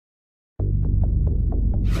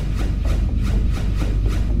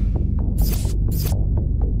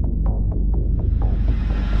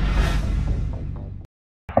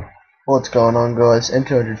What's going on, guys?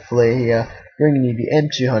 M200 Flair here, bringing you the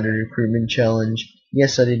M200 Recruitment Challenge.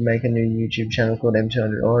 Yes, I did make a new YouTube channel called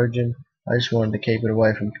M200 Origin. I just wanted to keep it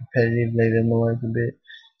away from competitive, leave them alone for a bit.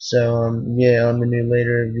 So, yeah, I'm the new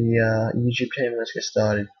leader of the YouTube team. Let's get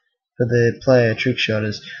started. For the player trick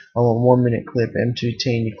shotters, I want 1 minute clip, M2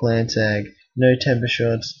 teen your clan tag. No temper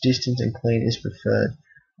shots, distance and clean is preferred.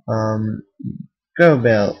 Go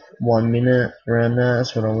about 1 minute around that.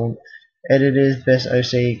 That's what I want. Editors, best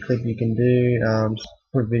OC clip you can do.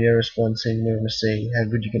 Put video response in. We want to see how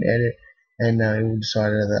good you can edit, and we'll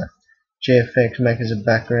decide on that. GFX, make as a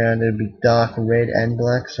background. It'll be dark red and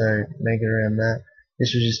black, so make it around that.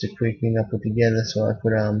 This was just a quick thing I put together, so I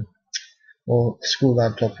could well, school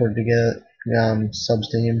laptop put it together. Subs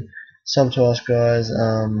to him. Sub to us, guys.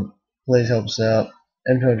 Please help us out.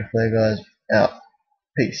 M200 Flair, guys. Out.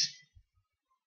 Peace.